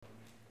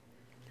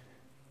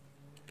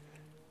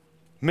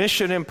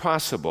Mission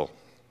impossible.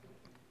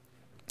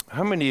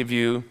 How many of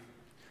you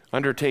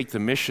undertake the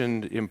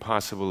mission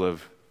impossible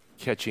of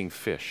catching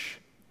fish?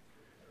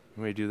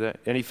 Anybody do that?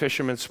 Any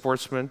fishermen,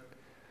 sportsmen?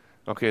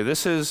 Okay,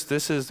 this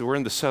is. We're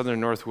in the southern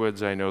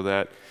Northwoods. I know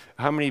that.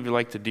 How many of you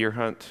like to deer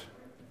hunt?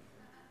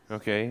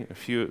 Okay, a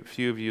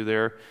few of you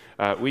there.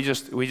 We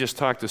just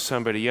talked to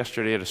somebody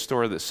yesterday at a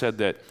store that said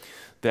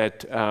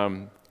that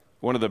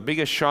one of the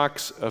biggest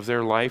shocks of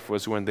their life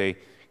was when they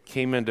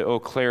came into Eau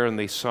Claire and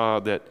they saw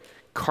that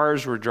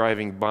cars were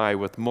driving by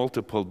with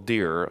multiple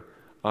deer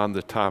on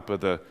the top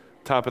of the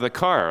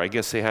car. I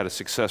guess they had a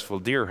successful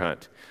deer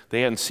hunt.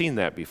 They hadn't seen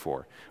that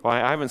before. Well,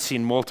 I haven't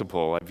seen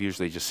multiple. I've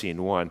usually just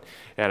seen one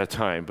at a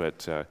time.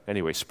 But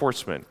anyway,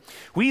 sportsmen.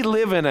 We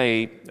live in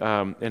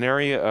an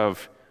area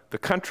of the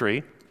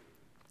country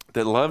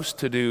that loves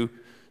to do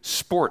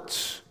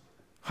sports,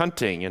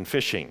 hunting and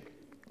fishing.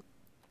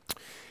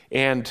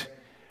 And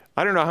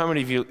I don't know how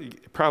many of you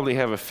probably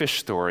have a fish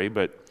story,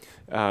 but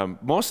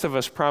most of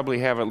us probably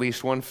have at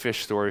least one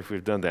fish story if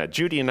we've done that.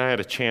 Judy and I had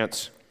a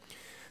chance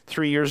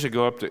 3 years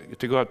ago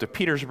to go up to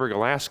Petersburg,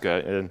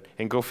 Alaska,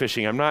 and go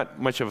fishing. I'm not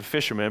much of a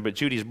fisherman, but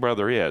Judy's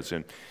brother is,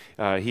 and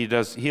he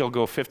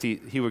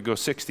would go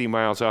 60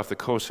 miles off the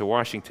coast of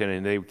Washington,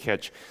 and they would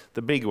catch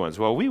the big ones.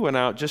 Well, we went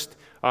out just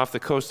off the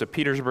coast of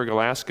Petersburg,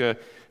 Alaska,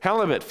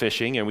 halibut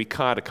fishing, and we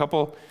caught a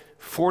couple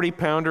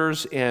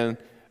 40-pounders and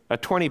a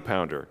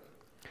 20-pounder.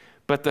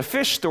 But the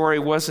fish story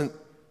wasn't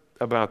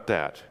about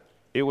that.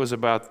 It was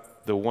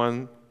about the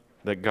one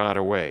that got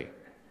away.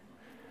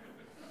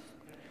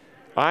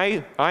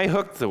 I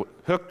hooked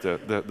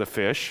the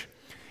fish,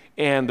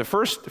 and the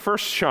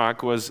first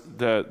shock was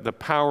the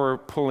power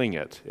pulling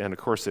it, and of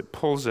course it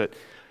pulls it,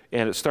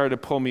 and it started to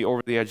pull me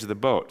over the edge of the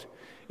boat.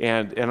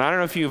 And I don't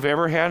know if you've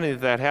ever had any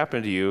of that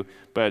happen to you,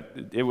 but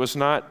it was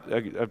not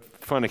a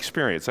fun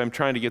experience. I'm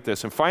trying to get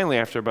this, and finally,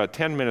 after about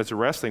 10 minutes of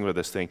wrestling with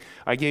this thing,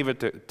 I gave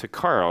it to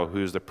Carl,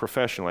 who's the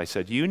professional. I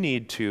said, "You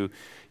need to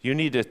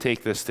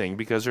take this thing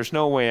because there's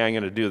no way I'm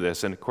going to do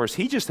this." And of course,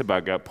 he just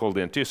about got pulled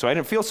in too, so I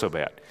didn't feel so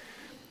bad.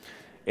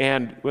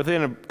 And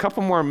within a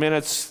couple more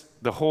minutes,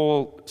 the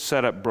whole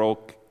setup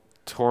broke,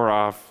 tore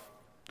off,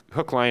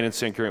 hook, line, and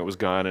sinker, and it was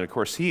gone. And of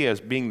course, he, as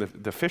being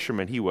the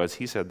fisherman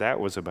he said that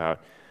was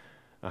about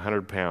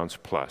 100 pounds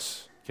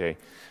plus. Okay,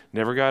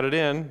 never got it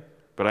in,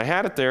 but I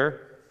had it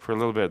there for a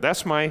little bit.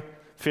 That's my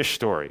fish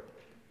story.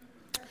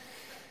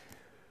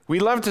 We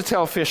love to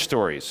tell fish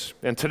stories,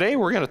 and today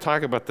we're going to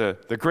talk about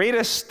the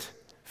greatest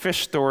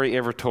fish story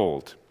ever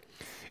told.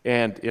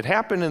 And it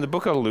happened in the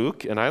book of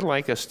Luke, and I'd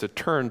like us to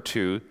turn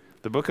to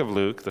the book of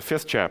Luke, the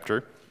 5th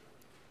chapter,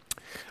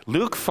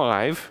 Luke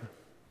 5,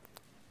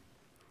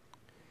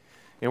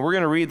 and we're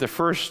going to read the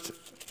first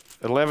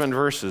 11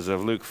 verses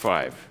of Luke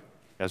 5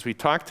 as we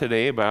talk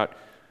today about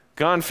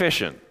gone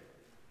fishing.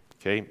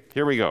 Okay,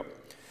 here we go.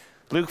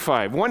 Luke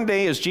 5. One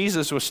day as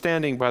Jesus was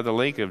standing by the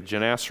lake of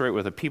Gennesaret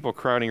with the people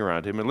crowding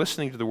around him and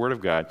listening to the word of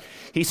God,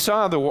 he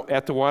saw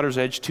at the water's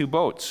edge 2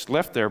 boats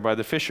left there by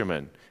the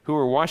fishermen who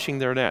were washing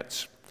their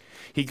nets.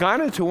 He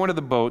got into one of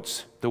the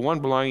boats, the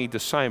one belonging to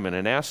Simon,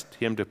 and asked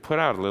him to put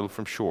out a little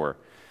from shore.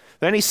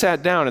 Then he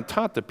sat down and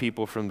taught the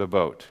people from the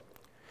boat.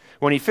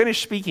 When he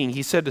finished speaking,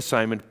 he said to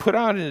Simon, "Put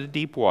out into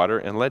deep water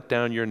and let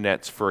down your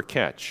nets for a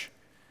catch."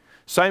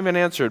 Simon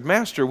answered,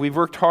 "Master, we've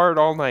worked hard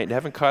all night and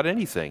haven't caught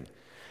anything.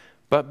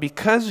 But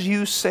because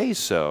you say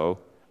so,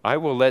 I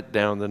will let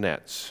down the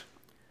nets."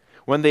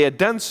 When they had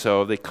done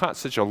so, they caught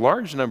such a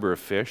large number of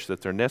fish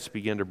that their nets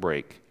began to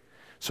break.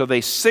 So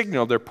they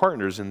signaled their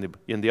partners in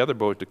the other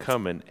boat to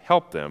come and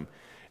help them,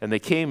 and they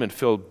came and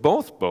filled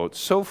both boats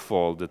so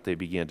full that they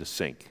began to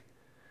sink.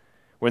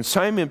 When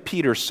Simon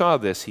Peter saw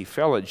this, he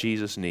fell at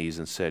Jesus' knees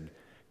and said,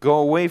 "Go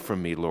away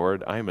from me,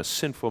 Lord, I am a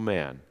sinful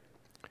man."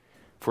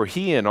 For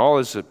he and all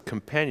his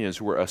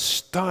companions were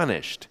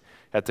astonished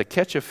at the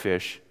catch of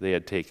fish they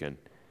had taken.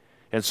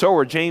 And so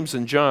were James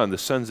and John, the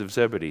sons of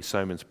Zebedee,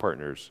 Simon's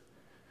partners.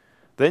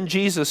 Then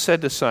Jesus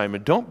said to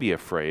Simon, "Don't be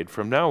afraid.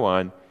 From now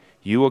on,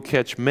 you will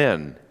catch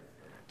men."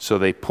 So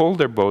they pulled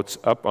their boats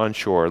up on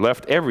shore,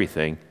 left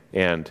everything,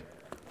 and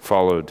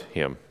followed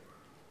him.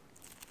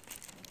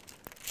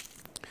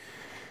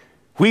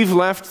 We've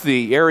left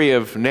the area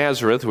of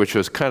Nazareth, which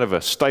was kind of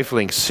a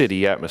stifling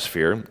city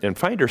atmosphere, and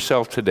find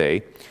ourselves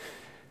today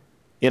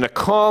in a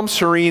calm,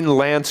 serene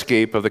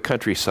landscape of the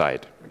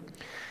countryside.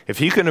 If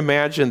you can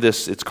imagine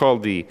this, it's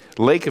called the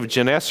Lake of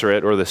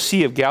Gennesaret, or the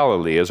Sea of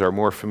Galilee is our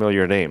more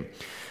familiar name.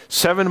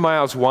 7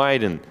 miles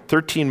wide and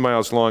 13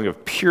 miles long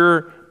of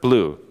pure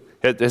blue.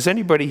 Has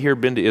anybody here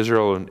been to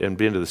Israel and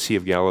been to the Sea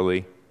of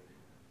Galilee?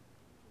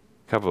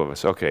 A couple of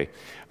us, okay.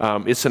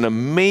 It's an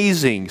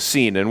amazing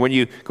scene. And when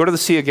you go to the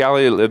Sea of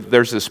Galilee,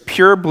 there's this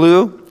pure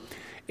blue,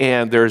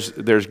 and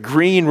there's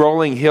green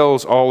rolling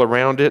hills all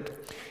around it,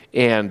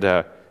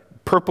 and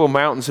purple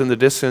mountains in the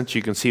distance.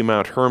 You can see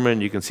Mount Hermon.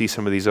 You can see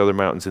some of these other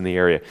mountains in the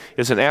area.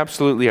 It's an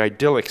absolutely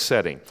idyllic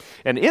setting.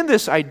 And in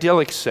this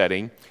idyllic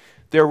setting,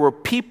 there were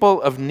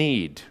people of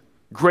need,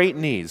 great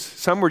needs.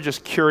 Some were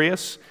just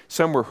curious,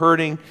 some were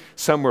hurting,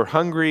 some were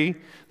hungry.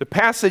 The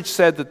passage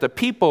said that the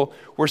people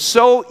were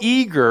so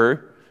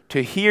eager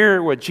to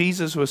hear what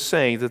Jesus was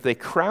saying that they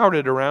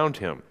crowded around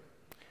him.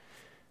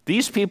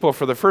 These people,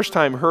 for the first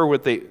time, heard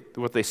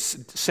what they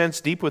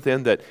sensed deep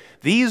within, that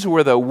these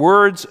were the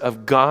words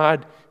of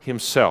God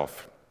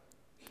himself.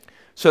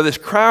 So this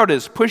crowd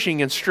is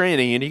pushing and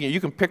straining, and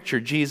you can picture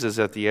Jesus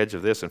at the edge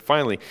of this. And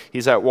finally,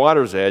 he's at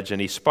water's edge, and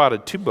he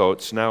spotted 2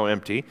 boats, now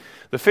empty.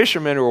 The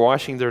fishermen were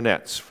washing their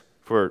nets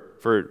for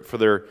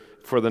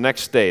the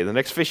next day, the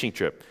next fishing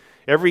trip.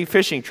 Every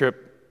fishing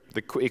trip,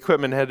 the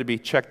equipment had to be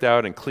checked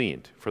out and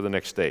cleaned for the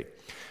next day.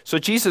 So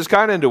Jesus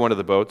got into one of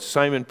the boats,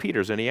 Simon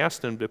Peter's, and he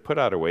asked him to put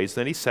out a ways.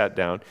 Then he sat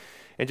down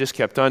and just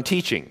kept on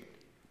teaching.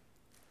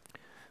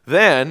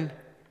 Then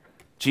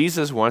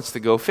Jesus wants to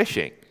go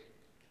fishing.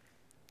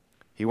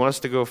 He wants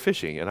to go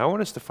fishing. And I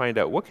want us to find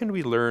out, what can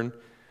we learn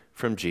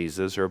from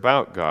Jesus or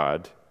about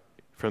God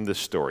from this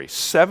story?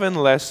 7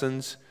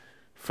 lessons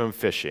from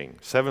fishing.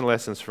 7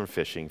 lessons from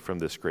fishing from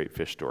this great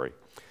fish story.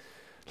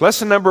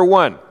 Lesson number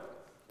 1.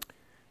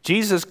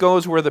 Jesus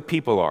goes where the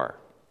people are.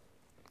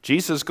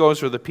 Jesus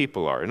goes where the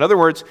people are. In other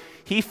words,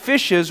 he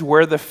fishes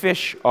where the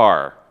fish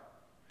are.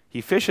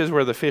 He fishes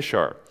where the fish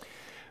are.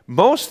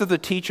 Most of the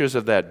teachers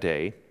of that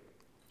day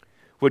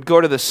would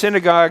go to the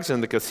synagogues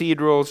and the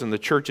cathedrals and the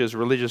churches,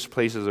 religious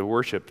places of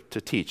worship,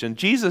 to teach. And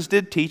Jesus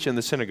did teach in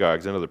the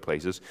synagogues and other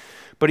places,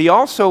 but he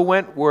also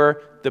went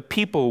where the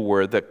people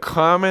were, the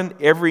common,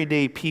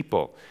 everyday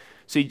people.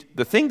 See,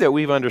 the thing that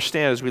we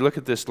understand as we look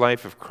at this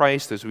life of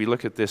Christ, as we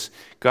look at this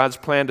God's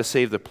plan to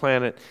save the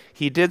planet,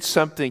 he did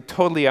something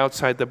totally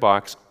outside the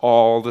box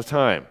all the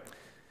time.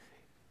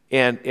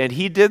 And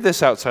he did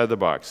this outside the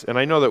box. And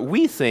I know that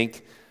we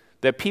think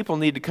that people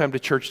need to come to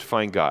church to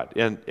find God.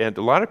 And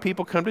a lot of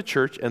people come to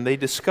church and they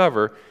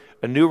discover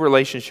a new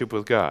relationship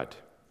with God.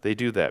 They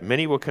do that.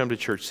 Many will come to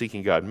church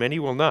seeking God. Many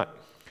will not.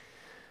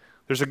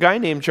 There's a guy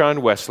named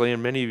John Wesley,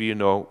 and many of you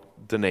know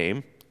the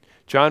name.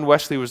 John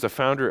Wesley was the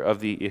founder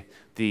of the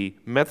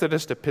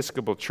Methodist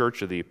Episcopal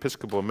Church, or the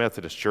Episcopal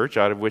Methodist Church,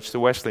 out of which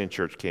the Wesleyan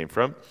Church came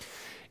from.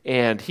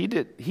 And he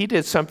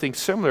did something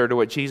similar to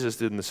what Jesus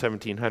did in the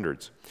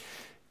 1700s.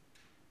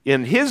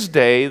 In his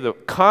day, the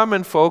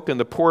common folk and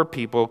the poor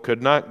people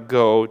could not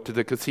go to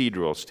the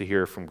cathedrals to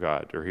hear from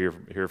God or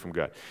hear from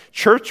God.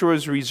 Church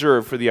was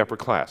reserved for the upper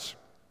class.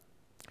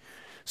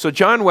 So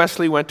John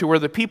Wesley went to where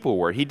the people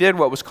were. He did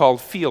what was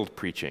called field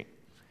preaching.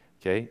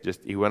 Okay,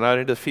 he went out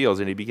into the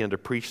fields and he began to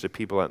preach to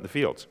people out in the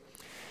fields.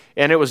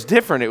 And it was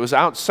different. It was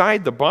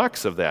outside the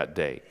box of that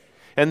day.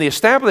 And the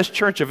established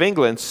Church of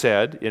England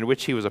said, in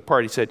which he was a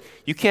part, he said,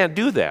 you can't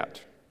do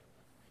that.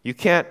 You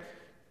can't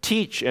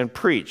teach and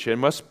preach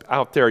and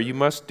out there. You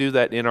must do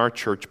that in our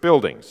church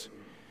buildings.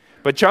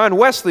 But John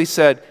Wesley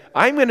said,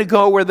 I'm going to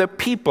go where the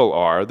people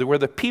are, where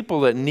the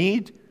people that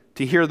need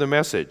to hear the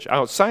message,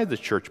 outside the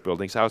church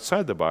buildings,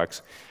 outside the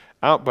box,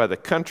 out by the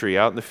country,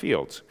 out in the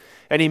fields.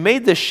 And he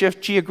made this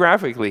shift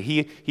geographically.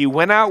 He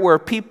went out where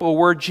people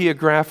were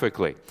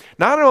geographically.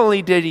 Not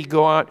only did he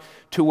go out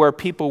to where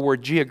people were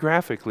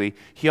geographically,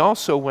 he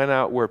also went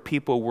out where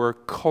people were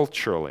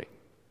culturally.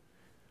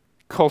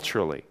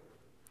 Culturally.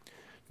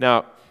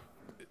 Now,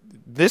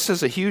 this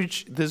is a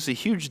huge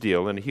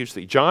deal and a huge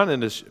thing. John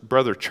and his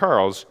brother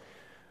Charles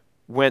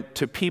went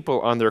to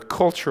people on their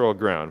cultural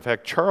ground. In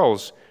fact,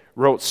 Charles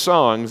wrote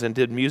songs and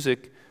did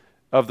music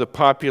of the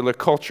popular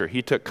culture.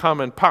 He took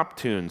common pop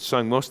tunes,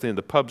 sung mostly in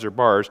the pubs or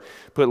bars,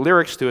 put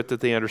lyrics to it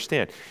that they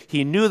understand.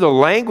 He knew the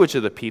language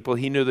of the people.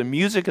 He knew the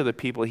music of the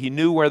people. He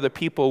knew where the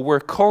people were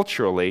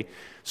culturally.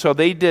 So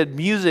they did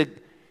music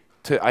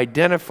to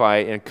identify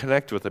and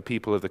connect with the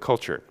people of the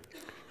culture.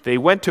 They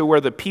went to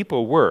where the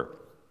people were.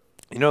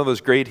 You know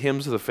those great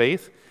hymns of the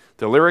faith?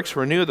 The lyrics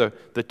were new.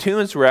 The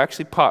tunes were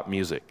actually pop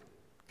music.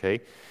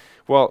 Okay?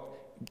 Well,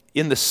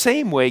 in the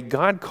same way,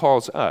 God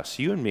calls us,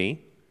 you and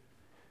me,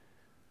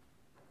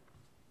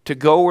 to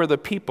go where the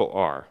people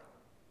are.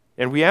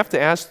 And we have to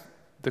ask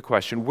the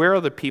question, where are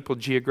the people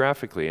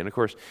geographically? And of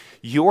course,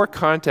 your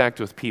contact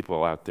with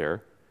people out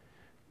there,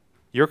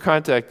 you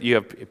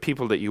have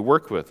people that you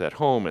work with at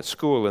home, at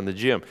school, in the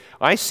gym.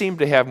 I seem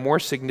to have more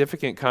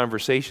significant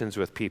conversations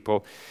with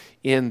people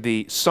in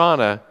the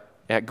sauna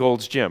at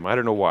Gold's Gym. I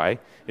don't know why.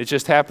 It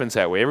just happens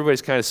that way.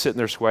 Everybody's kind of sitting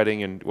there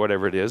sweating and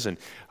whatever it is. And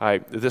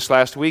this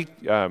last week,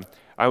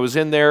 I was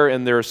in there,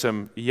 and there were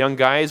some young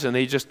guys, and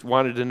they just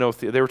wanted to know.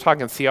 They were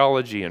talking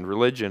theology and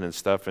religion and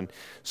stuff, and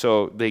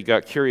so they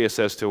got curious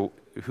as to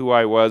who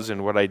I was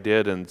and what I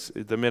did. And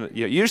the minute,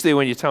 usually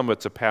when you tell them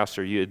it's a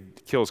pastor,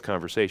 it kills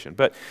conversation.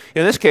 But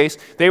in this case,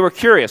 they were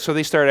curious, so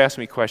they started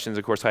asking me questions.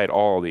 Of course, I had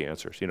all the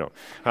answers. You know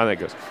how that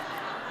goes.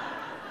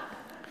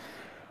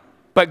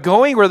 But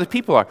going where the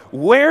people are,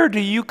 where do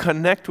you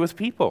connect with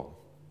people?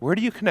 Where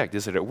do you connect?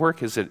 Is it at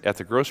work? Is it at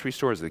the grocery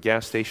store? Is it the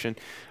gas station?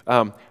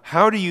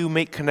 How do you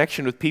make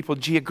connection with people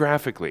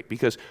geographically?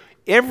 Because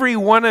every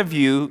one of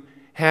you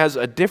has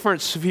a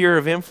different sphere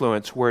of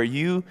influence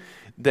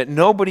that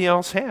nobody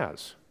else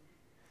has.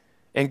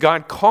 And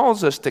God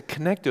calls us to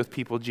connect with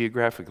people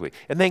geographically.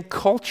 And then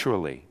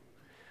culturally.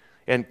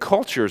 And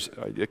culture's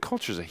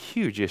a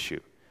huge issue.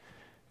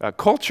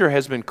 Culture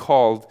has been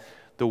called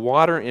the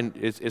water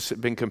it's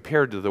been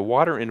compared to the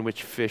water in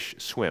which fish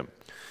swim.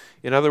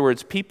 In other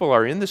words, people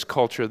are in this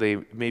culture, they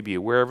may be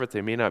aware of it, they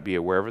may not be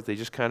aware of it, they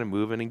just kind of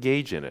move and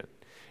engage in it.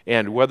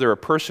 And whether a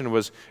person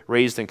was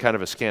raised in kind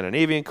of a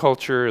Scandinavian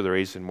culture, or they're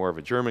raised in more of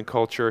a German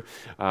culture,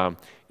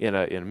 in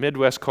a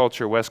Midwest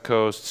culture, West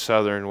Coast,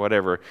 Southern,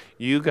 whatever,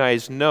 you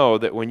guys know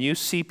that when you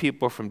see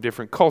people from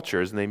different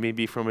cultures, and they may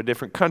be from a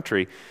different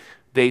country,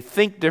 they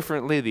think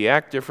differently, they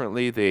act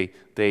differently,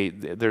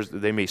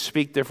 they may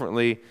speak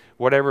differently,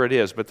 whatever it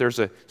is, but there's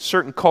a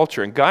certain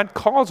culture, and God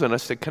calls on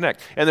us to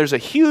connect. And there's a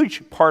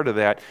huge part of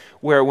that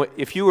where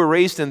if you were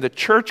raised in the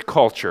church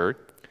culture,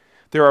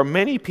 there are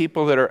many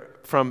people that are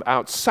from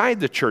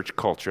outside the church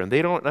culture, and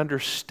they don't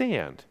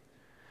understand.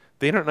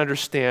 They don't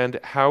understand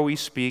how we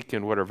speak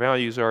and what our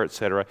values are,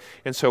 etc.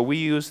 And so we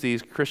use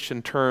these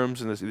Christian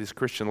terms and this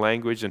Christian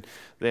language, and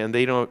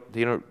they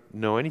don't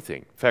know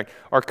anything. In fact,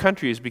 our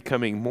country is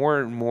becoming more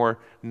and more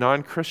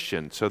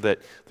non-Christian, so that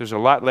there's a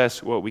lot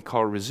less what we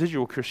call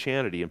residual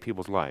Christianity in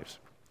people's lives.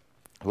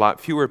 A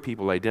lot fewer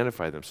people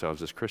identify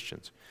themselves as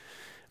Christians.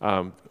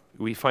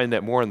 We find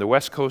that more on the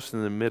West Coast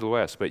than the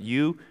Midwest. But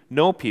you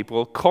know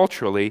people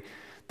culturally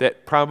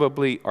that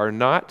probably are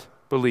not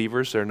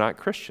believers, they're not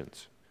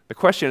Christians. The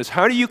question is,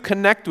 how do you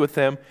connect with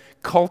them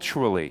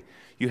culturally?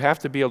 You have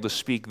to be able to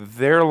speak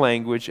their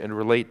language and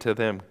relate to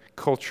them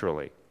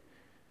culturally.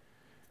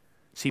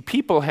 See,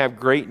 people have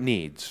great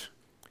needs,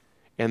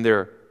 and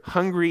they're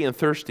hungry and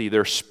thirsty.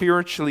 They're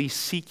spiritually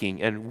seeking,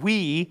 and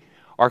we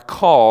are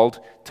called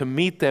to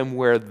meet them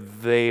where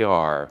they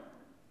are,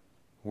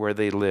 where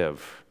they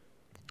live.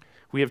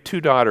 We have two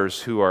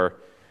daughters who are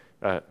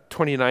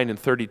 29 and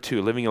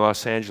 32, living in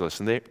Los Angeles,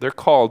 and they're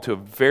called to a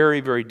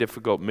very, very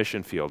difficult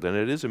mission field, and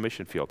it is a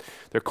mission field.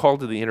 They're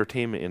called to the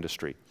entertainment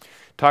industry.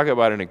 Talk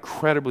about an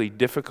incredibly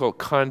difficult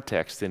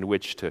context in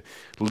which to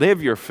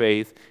live your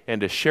faith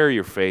and to share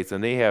your faith,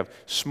 and they have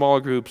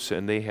small groups,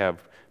 and they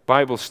have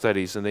Bible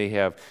studies, and they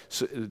have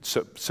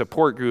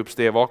support groups.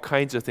 They have all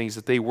kinds of things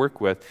that they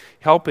work with,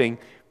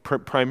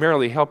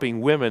 primarily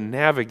helping women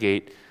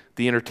navigate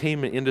the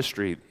entertainment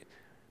industry.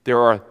 There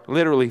are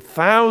literally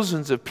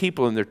thousands of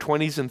people in their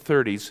 20s and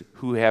 30s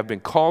who have been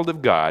called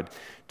of God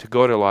to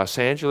go to Los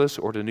Angeles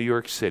or to New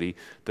York City,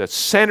 the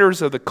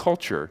centers of the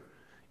culture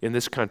in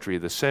this country,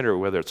 the center,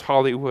 whether it's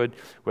Hollywood,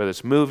 whether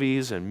it's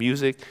movies and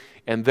music,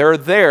 and they're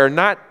there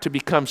not to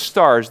become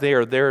stars, they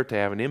are there to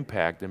have an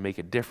impact and make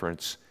a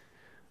difference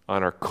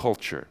on our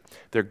culture.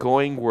 They're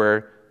going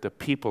where the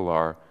people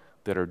are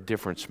that are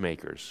difference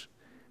makers.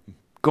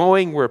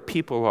 Going where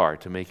people are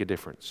to make a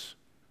difference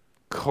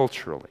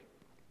culturally.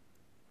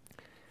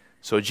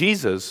 So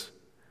Jesus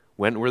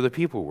went where the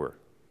people were.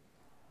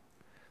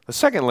 The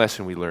second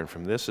lesson we learn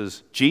from this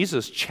is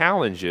Jesus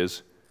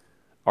challenges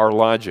our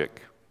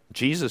logic.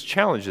 Jesus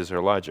challenges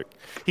our logic.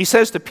 He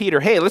says to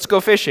Peter, hey, let's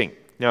go fishing.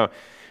 Now,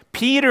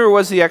 Peter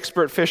was the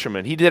expert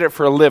fisherman. He did it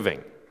for a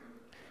living.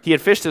 He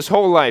had fished his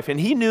whole life, and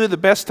he knew the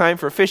best time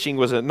for fishing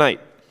was at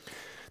night.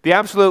 The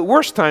absolute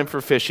worst time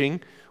for fishing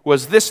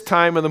was this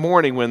time of the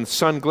morning when the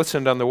sun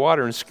glistened on the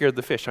water and scared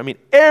the fish. I mean,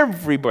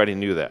 everybody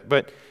knew that.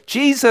 But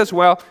Jesus,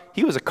 well,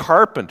 he was a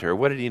carpenter.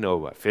 What did he know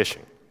about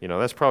fishing? You know,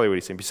 that's probably what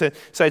he's saying.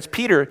 Besides,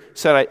 Peter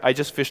said, I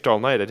just fished all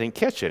night. I didn't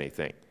catch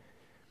anything.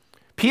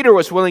 Peter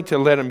was willing to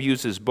let him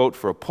use his boat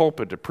for a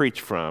pulpit to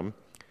preach from,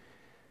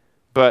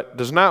 but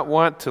does not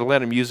want to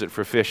let him use it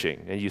for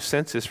fishing. And you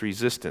sense this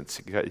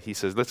resistance. He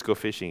says, let's go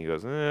fishing. He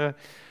goes, I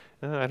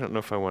don't know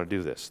if I want to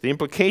do this. The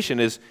implication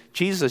is,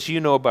 Jesus, you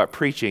know about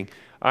preaching.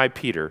 I,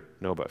 Peter,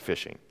 know about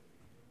fishing.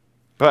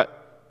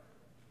 But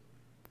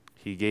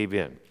he gave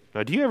in.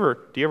 Now, do you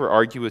ever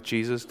argue with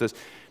Jesus?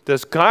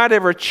 Does God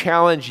ever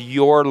challenge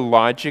your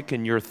logic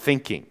and your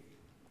thinking?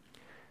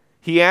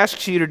 He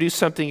asks you to do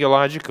something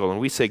illogical,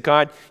 and we say,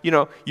 God,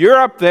 you're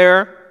up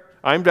there,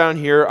 I'm down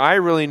here, I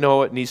really know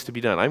what needs to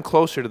be done. I'm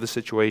closer to the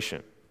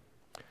situation.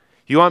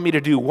 You want me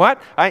to do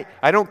what? I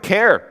don't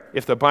care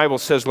if the Bible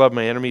says love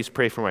my enemies,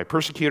 pray for my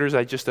persecutors.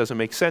 It just doesn't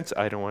make sense.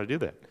 I don't want to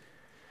do that.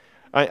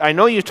 I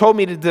know you told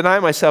me to deny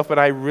myself, but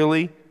I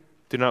really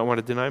do not want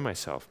to deny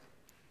myself.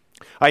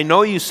 I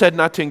know you said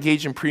not to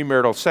engage in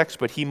premarital sex,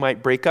 but he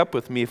might break up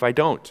with me if I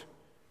don't.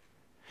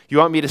 You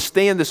want me to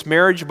stay in this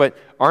marriage, but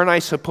aren't I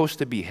supposed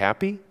to be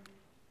happy?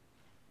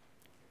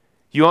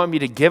 You want me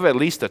to give at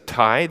least a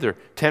tithe or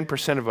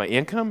 10% of my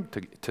income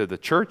to the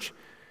church?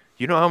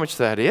 You know how much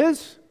that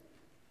is?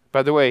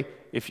 By the way,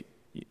 if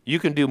you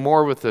can do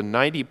more with the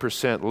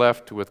 90%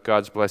 left with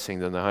God's blessing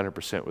than the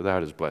 100%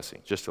 without his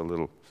blessing. Just a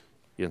little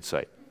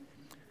insight.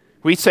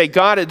 We say,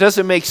 God, it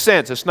doesn't make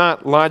sense. It's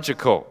not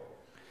logical.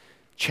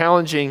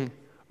 Challenging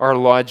our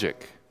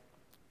logic.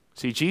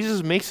 See,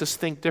 Jesus makes us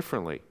think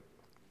differently.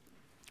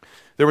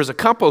 There was a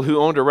couple who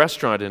owned a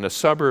restaurant in a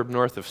suburb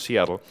north of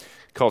Seattle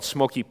called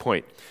Smoky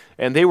Point,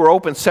 and they were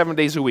open 7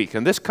 days a week.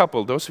 And this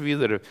couple, those of you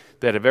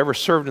that have ever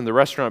served in the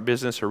restaurant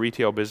business or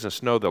retail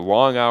business know the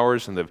long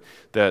hours and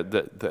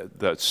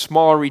the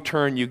small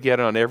return you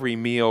get on every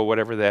meal,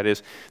 whatever that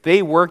is.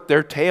 They worked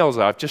their tails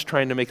off just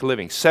trying to make a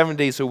living 7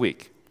 days a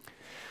week.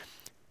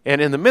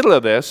 And in the middle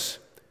of this,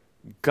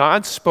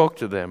 God spoke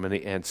to them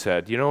and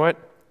said, you know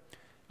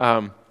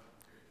what?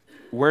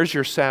 Where's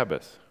your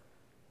Sabbath?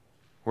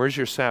 Where's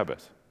your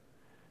Sabbath?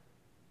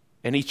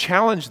 And he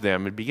challenged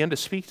them and began to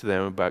speak to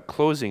them about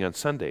closing on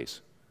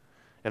Sundays.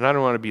 And I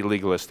don't want to be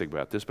legalistic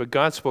about this, but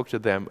God spoke to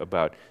them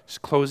about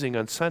closing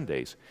on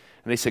Sundays.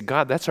 And they said,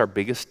 God, that's our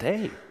biggest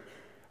day.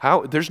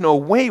 There's no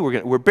way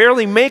we're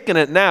barely making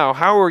it now.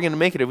 How are we going to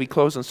make it if we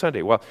close on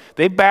Sunday? Well,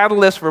 they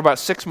battled this for about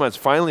 6 months.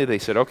 Finally, they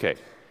said, okay,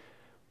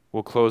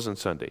 we'll close on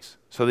Sundays.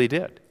 So they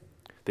did.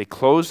 They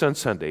closed on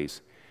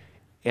Sundays,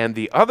 and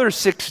the other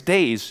 6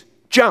 days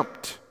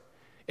jumped.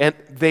 And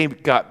they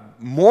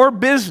got more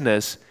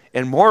business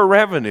and more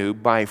revenue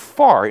by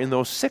far in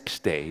those 6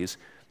 days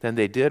than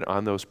they did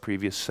on those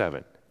previous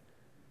 7.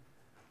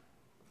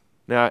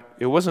 Now,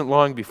 it wasn't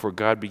long before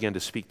God began to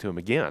speak to him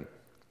again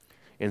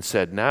and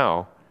said,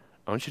 now,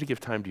 I want you to give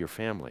time to your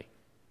family.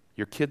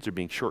 Your kids are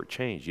being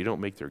shortchanged. You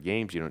don't make their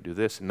games. You don't do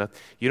this. And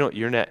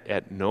you're not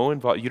at no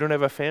involved. You don't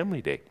have a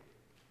family day.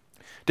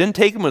 Didn't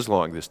take them as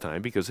long this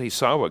time because they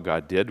saw what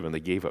God did when they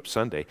gave up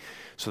Sunday.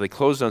 So they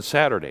closed on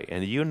Saturday.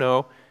 And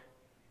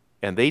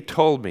and they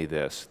told me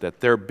this,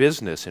 that their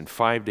business in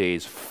 5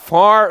 days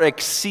far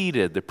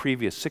exceeded the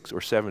previous 6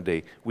 or 7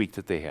 day week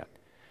that they had.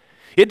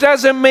 It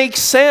doesn't make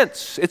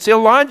sense. It's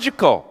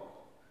illogical.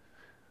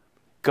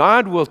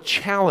 God will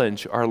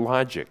challenge our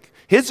logic.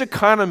 His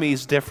economy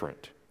is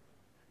different.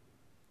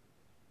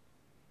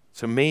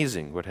 It's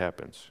amazing what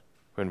happens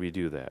when we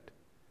do that.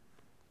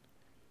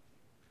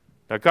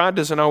 Now, God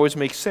doesn't always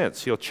make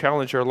sense. He'll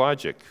challenge our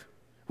logic.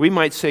 We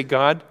might say,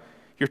 God,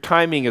 your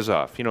timing is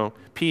off. You know,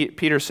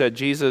 Peter said,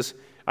 Jesus,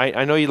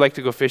 I know you'd like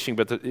to go fishing,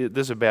 but this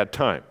is a bad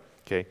time.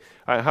 Okay,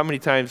 how many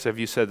times have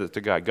you said that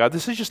to God? God,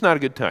 this is just not a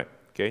good time.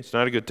 Okay, it's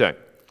not a good time.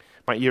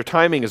 Your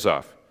timing is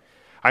off.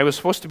 I was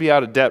supposed to be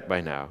out of debt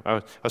by now.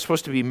 I was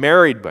supposed to be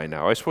married by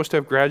now. I was supposed to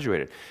have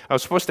graduated. I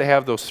was supposed to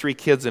have those 3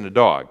 kids and a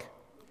dog.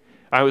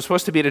 I was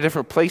supposed to be at a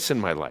different place in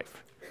my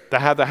life, to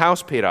have the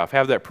house paid off,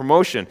 have that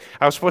promotion.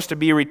 I was supposed to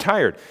be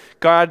retired.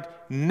 God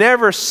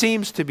never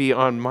seems to be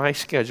on my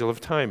schedule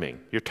of timing.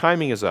 Your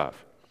timing is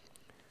off.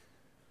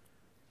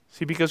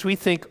 See, because we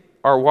think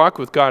our walk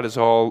with God is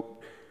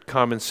all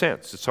common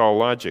sense. It's all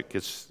logic.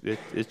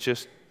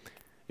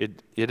 It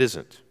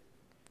isn't.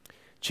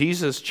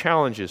 Jesus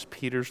challenges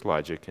Peter's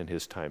logic and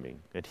his timing,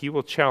 and he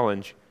will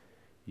challenge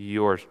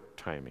your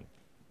timing.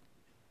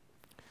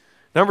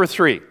 Number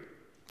three,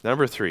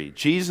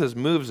 Jesus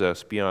moves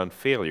us beyond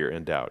failure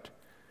and doubt.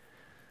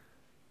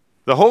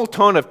 The whole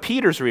tone of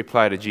Peter's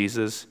reply to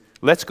Jesus,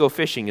 let's go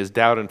fishing, is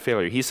doubt and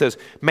failure. He says,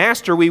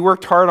 Master, we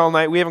worked hard all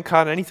night, we haven't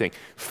caught anything.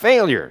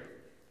 Failure.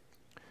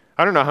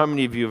 I don't know how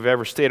many of you have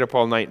ever stayed up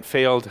all night and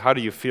failed. How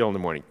do you feel in the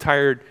morning?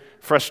 Tired,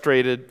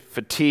 frustrated,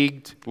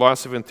 fatigued,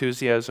 loss of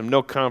enthusiasm,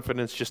 no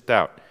confidence, just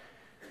doubt.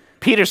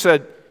 Peter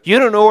said, you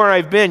don't know where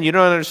I've been, you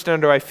don't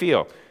understand how I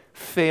feel.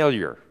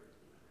 Failure.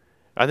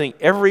 I think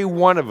every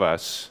one of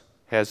us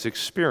has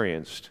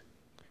experienced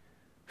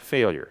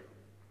failure.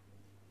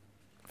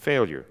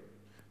 Failure.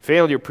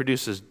 Failure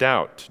produces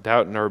doubt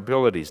in our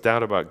abilities,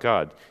 doubt about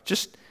God,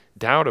 just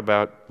doubt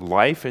about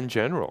life in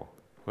general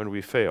when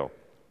we fail.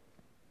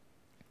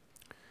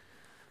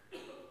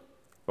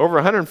 Over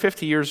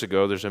 150 years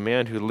ago, there's a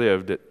man who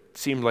lived that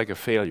seemed like a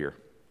failure.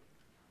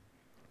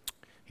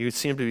 He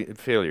seemed to be a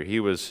failure.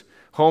 He was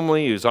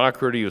homely, he was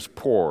awkward, he was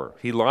poor.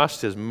 He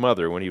lost his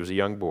mother when he was a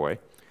young boy.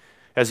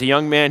 As a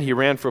young man, he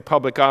ran for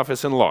public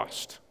office and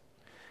lost.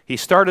 He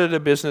started a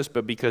business,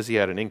 but because he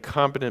had an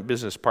incompetent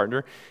business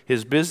partner,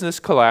 his business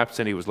collapsed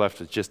and he was left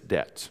with just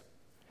debts.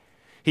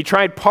 He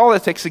tried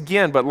politics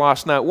again, but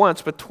lost not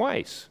once, but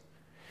twice.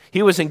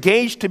 He was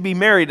engaged to be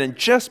married, and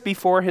just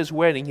before his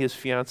wedding, his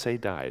fiancée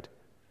died.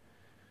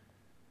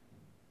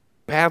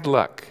 Bad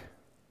luck,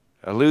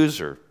 a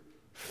loser,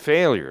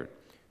 failure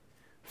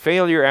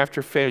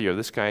after failure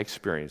this guy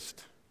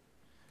experienced.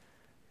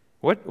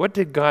 What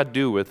did God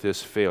do with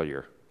this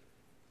failure?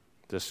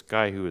 This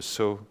guy who was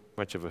so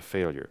much of a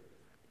failure.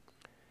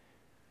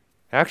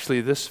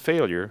 Actually, this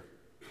failure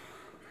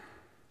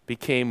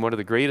became one of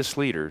the greatest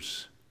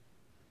leaders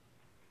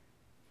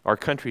our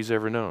country's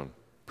ever known.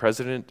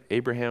 President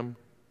Abraham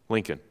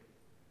Lincoln.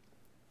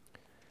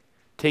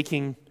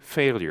 Taking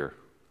failure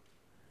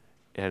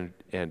and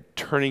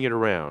turning it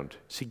around.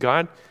 See,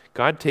 God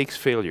takes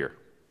failure.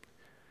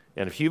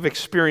 And if you've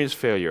experienced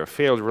failure, a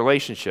failed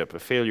relationship, a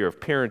failure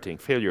of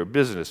parenting, failure of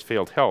business,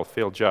 failed health,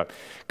 failed job,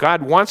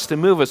 God wants to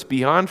move us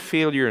beyond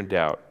failure and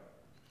doubt.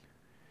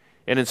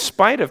 And in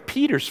spite of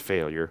Peter's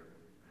failure,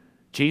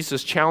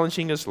 Jesus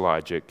challenging his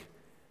logic,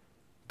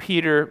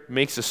 Peter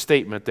makes a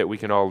statement that we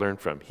can all learn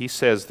from. He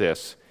says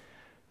this,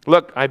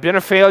 look, I've been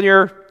a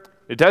failure.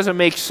 It doesn't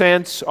make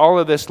sense. All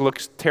of this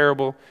looks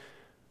terrible.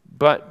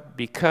 But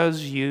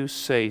because you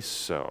say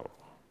so.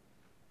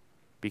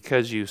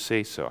 Because you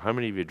say so. How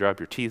many of you drop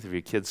your teeth if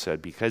your kids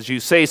said, because you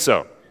say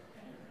so?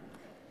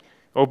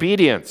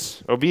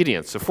 Obedience.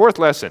 The fourth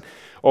lesson.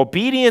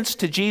 Obedience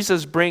to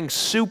Jesus brings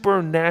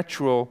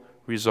supernatural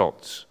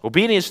results.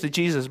 Obedience to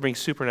Jesus brings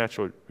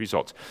supernatural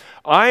results.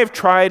 I have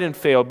tried and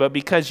failed, but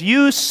because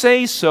you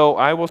say so,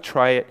 I will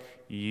try it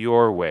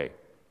your way.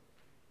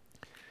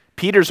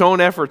 Peter's own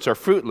efforts are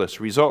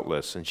fruitless,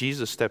 resultless, and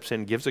Jesus steps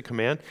in, gives a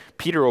command.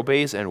 Peter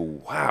obeys,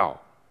 and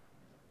wow.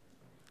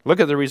 Look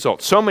at the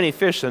result. So many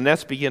fish, the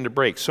nets begin to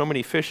break. So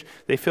many fish,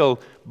 they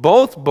filled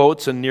both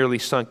boats and nearly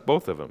sunk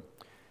both of them.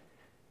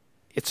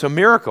 It's a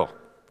miracle,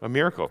 a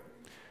miracle.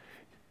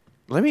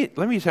 Let me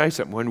tell you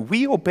something. When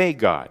we obey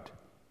God,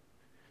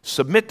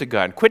 submit to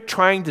God, quit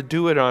trying to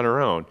do it on our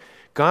own,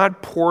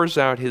 God pours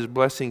out his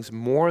blessings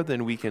more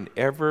than we can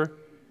ever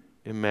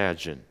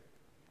imagine.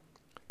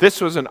 This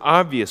was an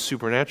obvious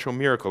supernatural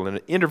miracle and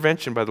an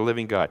intervention by the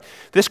living God.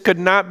 This could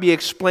not be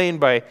explained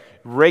by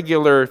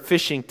regular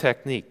fishing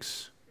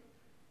techniques.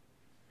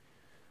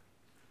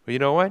 But you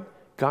know what?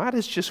 God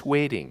is just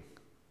waiting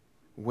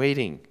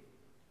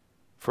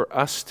for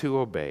us to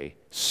obey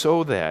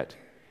so that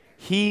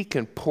he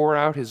can pour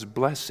out his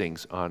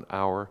blessings on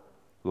our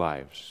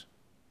lives.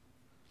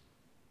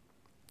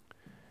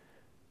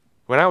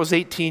 When I was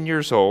 18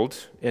 years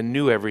old and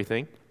knew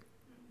everything,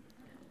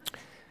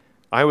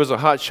 I was a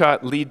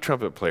hotshot lead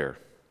trumpet player.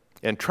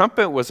 And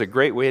trumpet was a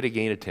great way to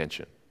gain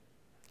attention.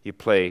 You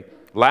play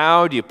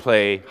loud, you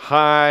play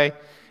high,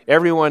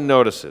 everyone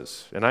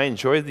notices. And I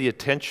enjoyed the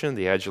attention,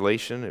 the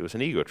adulation. It was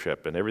an ego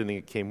trip and everything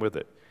that came with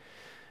it.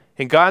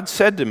 And God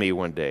said to me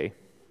one day,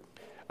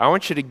 I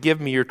want you to give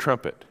me your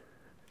trumpet.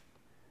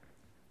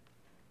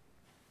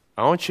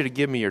 I want you to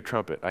give me your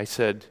trumpet. I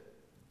said,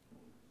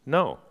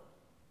 no.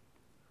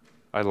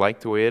 I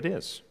like the way it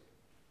is.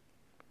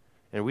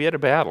 And we had a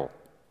battle.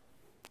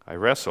 I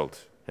wrestled.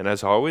 And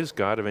as always,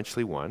 God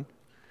eventually won.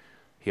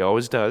 He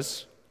always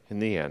does in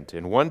the end.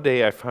 And one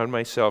day I found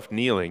myself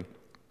kneeling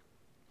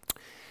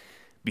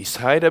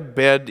beside a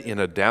bed in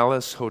a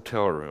Dallas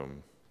hotel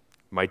room,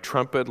 my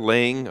trumpet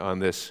laying on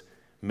this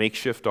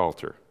makeshift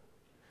altar.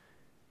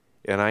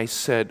 And I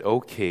said,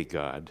 okay,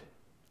 God,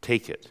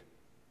 take it.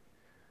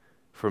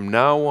 From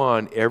now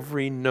on,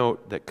 every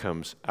note that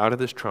comes out of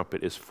this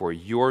trumpet is for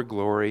your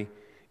glory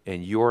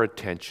and your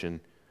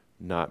attention,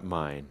 not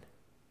mine.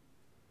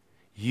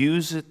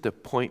 Use it to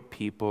point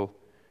people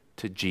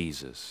to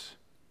Jesus,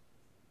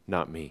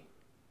 not me.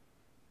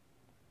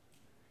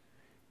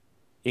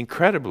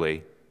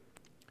 Incredibly,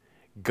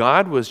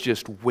 God was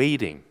just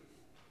waiting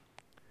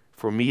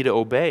for me to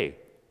obey.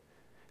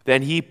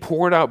 Then he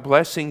poured out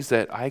blessings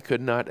that I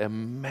could not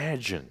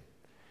imagine.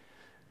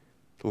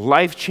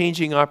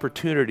 Life-changing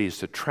opportunities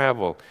to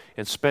travel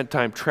and spend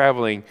time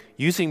traveling,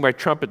 using my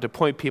trumpet to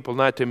point people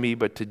not to me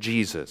but to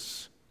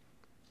Jesus.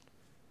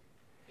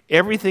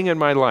 Everything in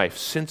my life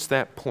since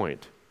that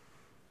point,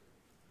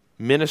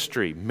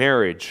 ministry,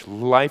 marriage,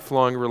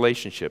 lifelong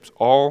relationships,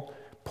 all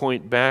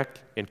point back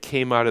and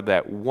came out of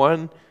that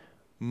one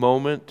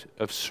moment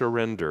of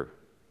surrender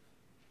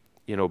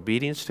in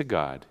obedience to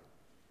God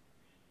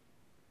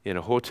in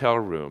a hotel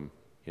room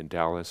in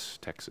Dallas,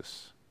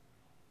 Texas.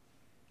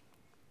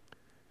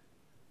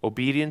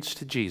 Obedience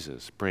to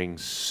Jesus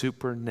brings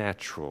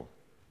supernatural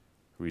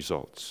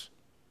results.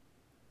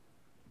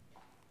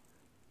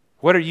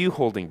 What are you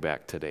holding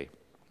back today?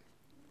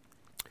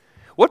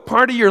 What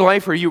part of your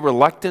life are you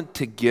reluctant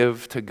to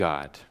give to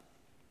God?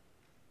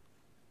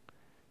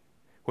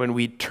 When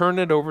we turn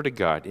it over to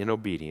God in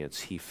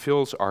obedience, he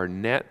fills our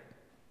net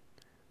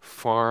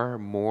far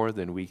more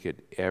than we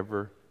could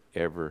ever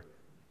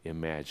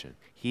imagine.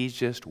 He's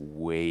just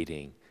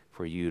waiting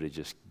for you to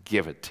just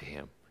give it to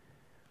him.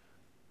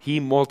 He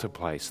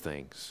multiplies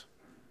things.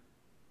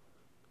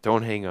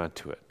 Don't hang on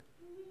to it.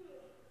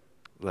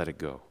 Let it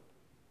go.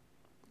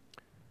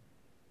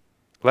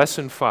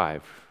 Lesson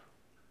 5.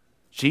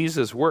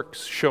 Jesus'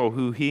 works show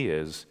who he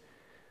is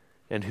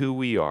and who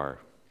we are.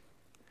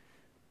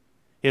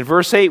 In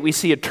verse 8, we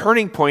see a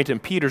turning point in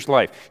Peter's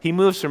life. He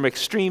moves from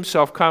extreme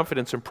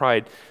self-confidence and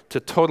pride to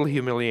total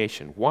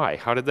humiliation. Why?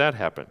 How did that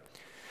happen?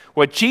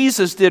 What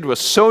Jesus did was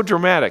so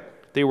dramatic.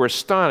 They were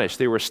astonished.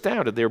 They were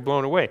astounded. They were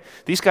blown away.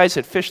 These guys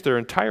had fished their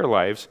entire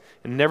lives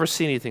and never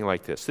seen anything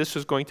like this. This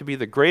was going to be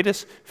the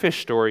greatest fish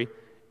story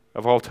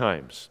of all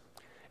times.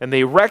 And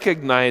they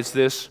recognized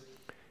this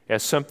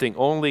as something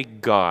only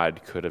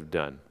God could have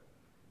done.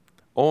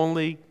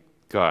 Only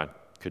God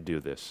could do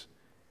this.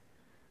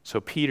 So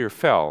Peter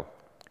fell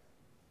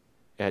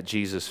at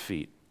Jesus'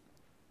 feet.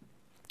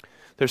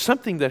 There's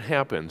something that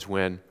happens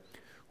when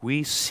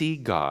we see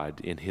God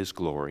in his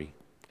glory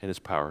and his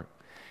power.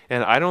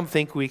 And I don't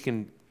think we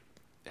can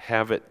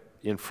have it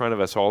in front of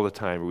us all the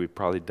time or we'd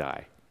probably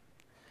die.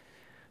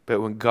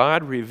 But when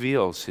God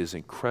reveals his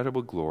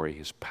incredible glory,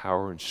 his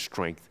power and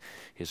strength,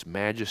 his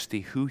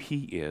majesty, who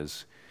he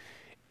is,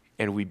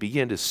 and we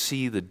begin to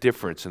see the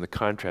difference and the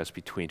contrast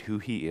between who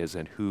he is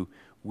and who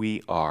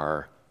we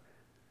are,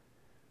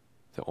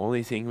 the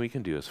only thing we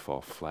can do is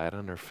fall flat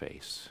on our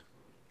face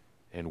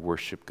and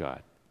worship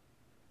God.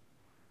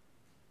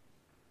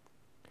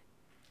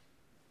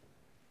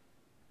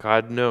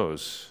 God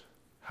knows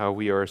how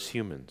we are as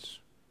humans.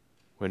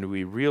 When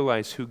we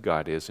realize who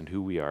God is and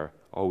who we are,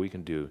 all we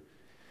can do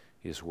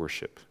is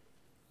worship.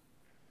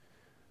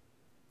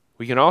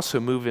 We can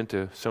also move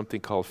into something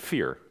called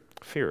fear.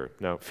 Fear.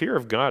 Now, fear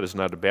of God is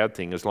not a bad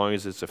thing as long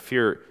as it's a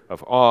fear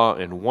of awe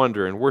and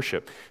wonder and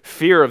worship.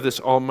 Fear of this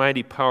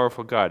almighty,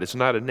 powerful God is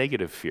not a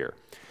negative fear.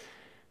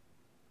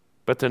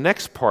 But the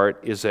next part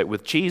is that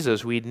with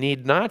Jesus, we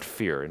need not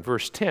fear. In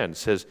verse 10,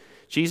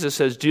 Jesus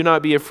says, do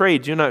not be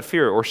afraid, do not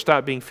fear, or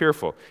stop being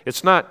fearful.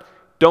 It's not,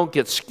 don't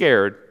get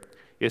scared.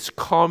 It's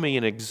calming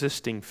an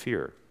existing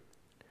fear.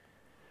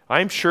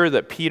 I'm sure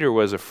that Peter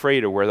was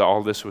afraid of where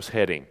all this was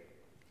heading.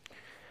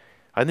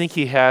 I think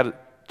he had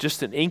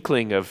just an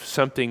inkling of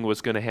something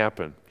was going to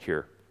happen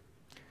here.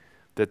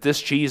 That this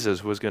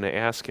Jesus was going to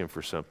ask him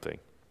for something.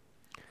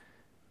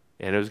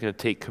 And it was going to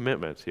take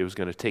commitment. It was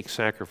going to take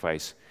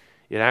sacrifice.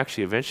 It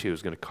actually eventually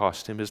was going to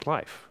cost him his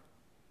life.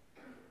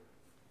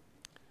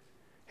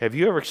 Have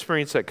you ever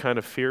experienced that kind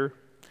of fear?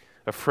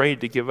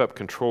 Afraid to give up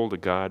control to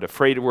God,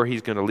 afraid of where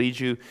he's going to lead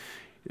you,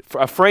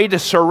 afraid to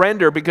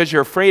surrender because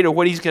you're afraid of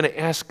what he's going to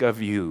ask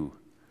of you.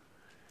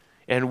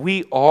 And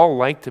we all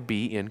like to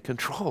be in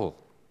control.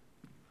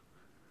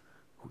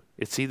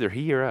 It's either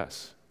he or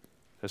us.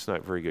 That's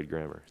not very good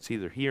grammar. It's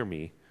either he or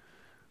me.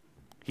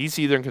 He's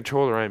either in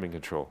control or I'm in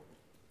control.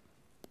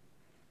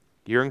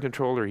 You're in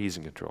control or he's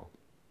in control.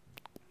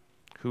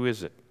 Who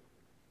is it?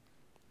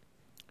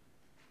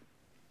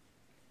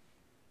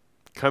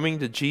 Coming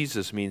to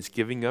Jesus means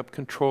giving up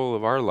control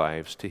of our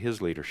lives to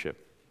his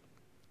leadership.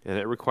 And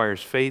it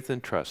requires faith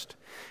and trust.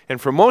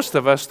 And for most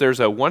of us, there's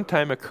a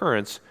one-time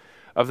occurrence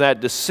of that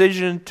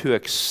decision to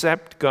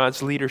accept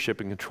God's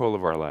leadership and control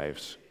of our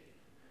lives.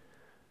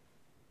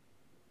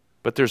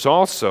 But there's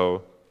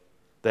also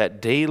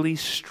that daily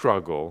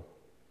struggle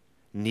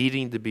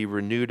needing to be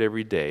renewed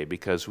every day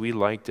because we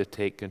like to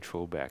take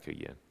control back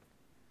again.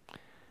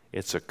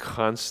 It's a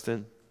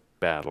constant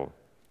battle.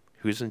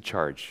 Who's in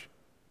charge?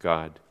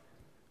 God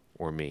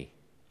or me?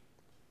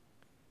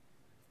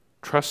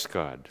 Trust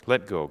God.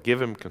 Let go.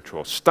 Give him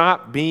control.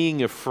 Stop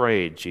being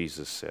afraid,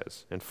 Jesus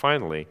says. And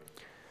finally,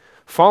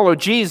 follow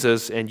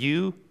Jesus and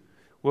you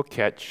will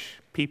catch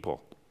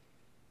people.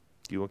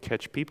 You will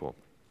catch people.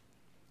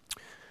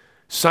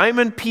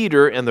 Simon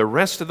Peter and the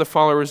rest of the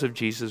followers of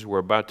Jesus were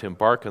about to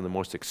embark on the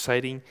most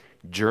exciting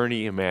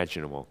journey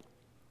imaginable.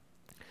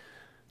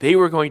 They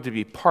were going to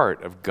be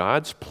part of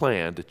God's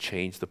plan to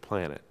change the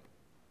planet.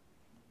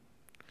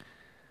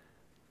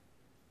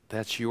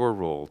 That's your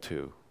role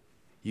too.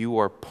 You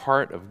are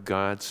part of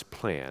God's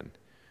plan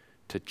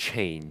to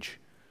change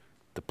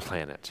the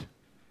planet.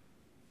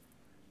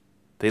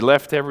 They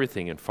left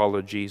everything and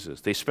followed Jesus.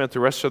 They spent the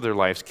rest of their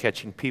lives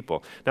catching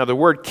people. Now the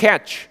word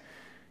catch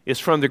is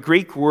from the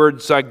Greek word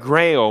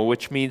zagreo,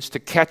 which means to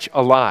catch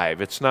alive.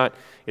 It's not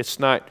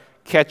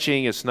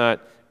catching, it's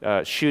not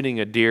shooting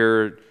a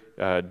deer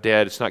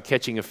dead, it's not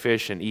catching a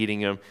fish and eating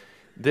him.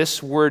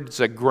 This word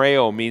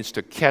zagreo means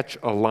to catch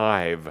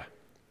alive.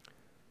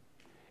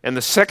 And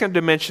the second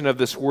dimension of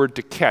this word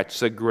to catch,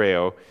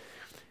 zagreo,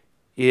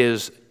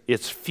 is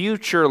its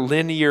future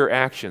linear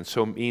action.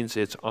 So it means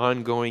it's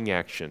ongoing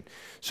action.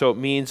 So it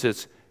means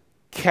it's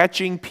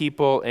catching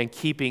people and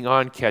keeping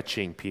on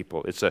catching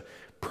people. It's a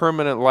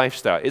permanent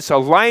lifestyle. It's a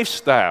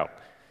lifestyle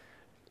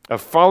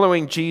of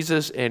following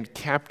Jesus and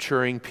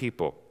capturing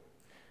people.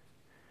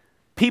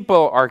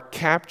 People are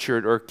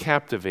captured or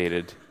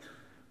captivated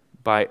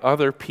by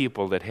other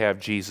people that have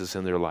Jesus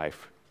in their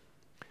life.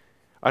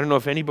 I don't know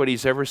if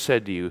anybody's ever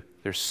said to you,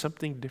 there's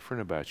something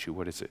different about you.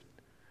 What is it?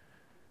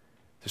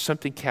 There's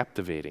something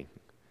captivating.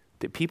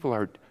 That people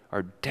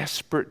are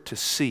desperate to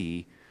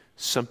see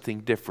something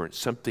different,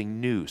 something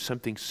new,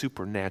 something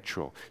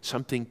supernatural,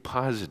 something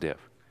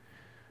positive.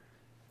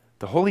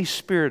 The Holy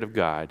Spirit of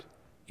God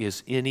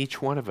is in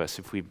each one of us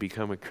if we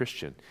become a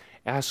Christian.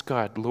 Ask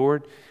God,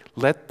 Lord,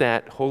 let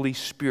that Holy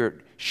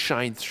Spirit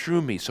shine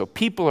through me so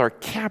people are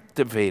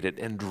captivated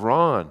and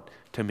drawn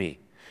to me.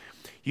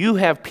 You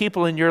have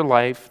people in your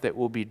life that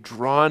will be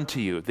drawn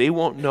to you. They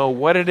won't know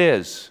what it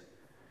is.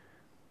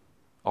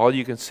 All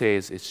you can say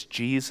is, it's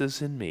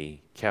Jesus in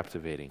me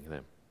captivating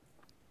them.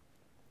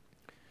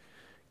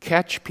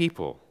 Catch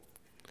people,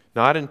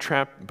 not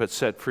entrapped but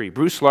set free.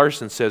 Bruce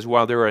Larson says,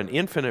 while there are an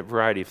infinite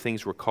variety of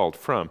things we're called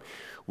from,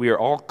 we are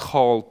all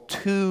called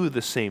to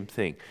the same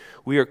thing.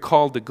 We are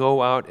called to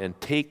go out and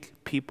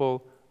take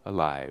people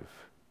alive.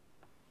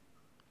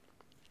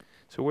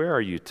 So where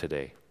are you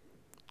today?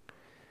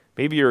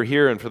 Maybe you're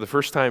here and for the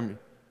first time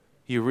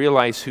you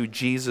realize who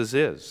Jesus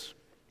is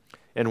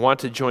and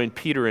want to join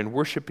Peter in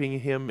worshiping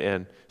him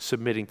and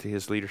submitting to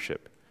his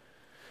leadership.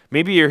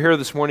 Maybe you're here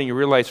this morning and you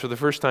realize for the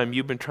first time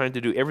you've been trying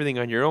to do everything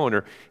on your own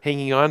or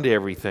hanging on to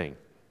everything.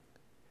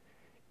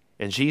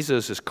 And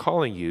Jesus is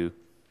calling you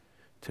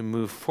to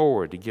move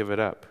forward, to give it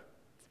up.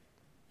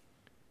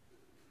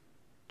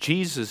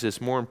 Jesus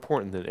is more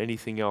important than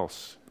anything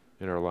else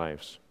in our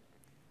lives.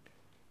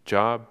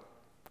 Job,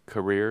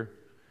 career,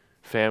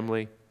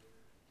 family,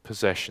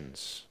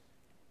 possessions.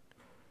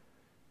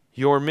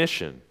 Your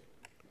mission,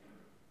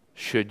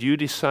 should you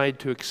decide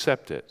to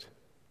accept it,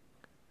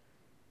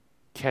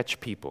 catch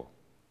people.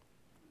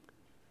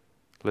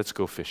 Let's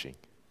go fishing.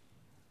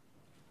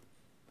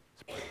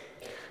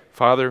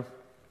 Father,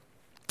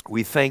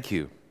 we thank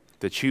you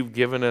that you've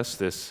given us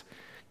this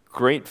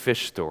great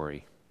fish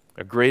story,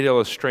 a great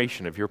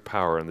illustration of your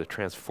power and the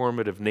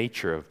transformative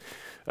nature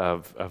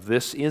of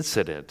this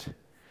incident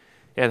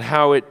and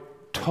how it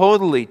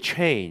totally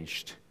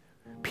changed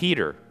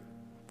Peter.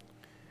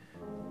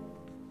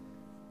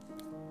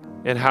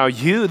 And how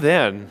you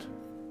then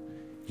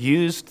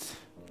used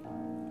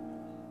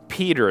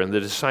Peter and the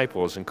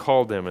disciples and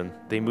called them, and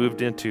they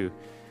moved into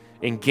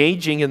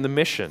engaging in the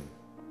mission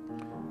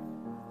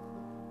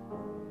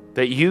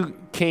that you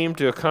came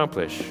to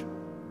accomplish,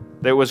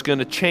 that was going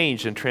to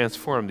change and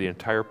transform the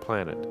entire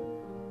planet.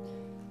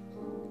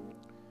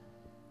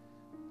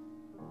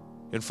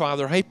 And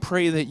Father, I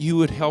pray that you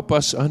would help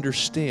us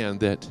understand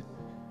that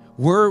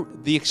we're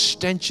the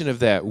extension of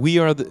that. We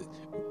are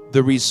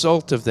the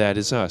result of that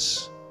is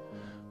us.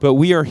 But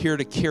we are here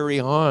to carry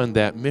on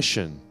that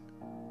mission,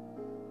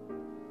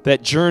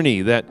 that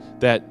journey,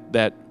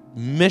 that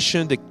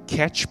mission to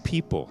catch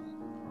people.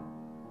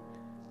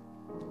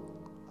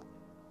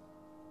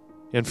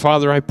 And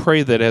Father, I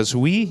pray that as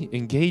we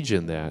engage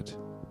in that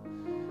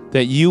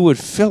you would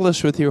fill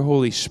us with your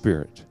Holy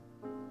Spirit.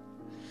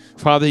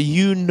 Father,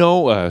 you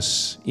know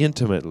us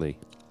intimately,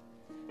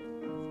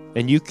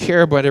 and you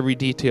care about every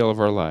detail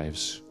of our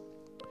lives.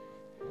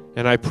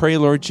 And I pray,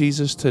 Lord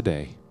Jesus,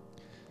 today,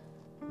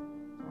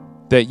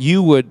 that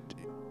you would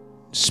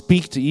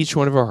speak to each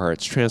one of our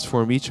hearts,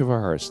 transform each of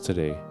our hearts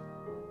today.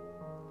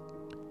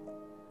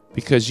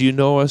 Because you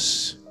know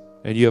us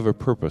and you have a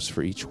purpose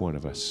for each one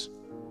of us.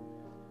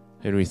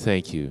 And we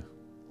thank you.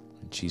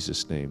 In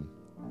Jesus' name.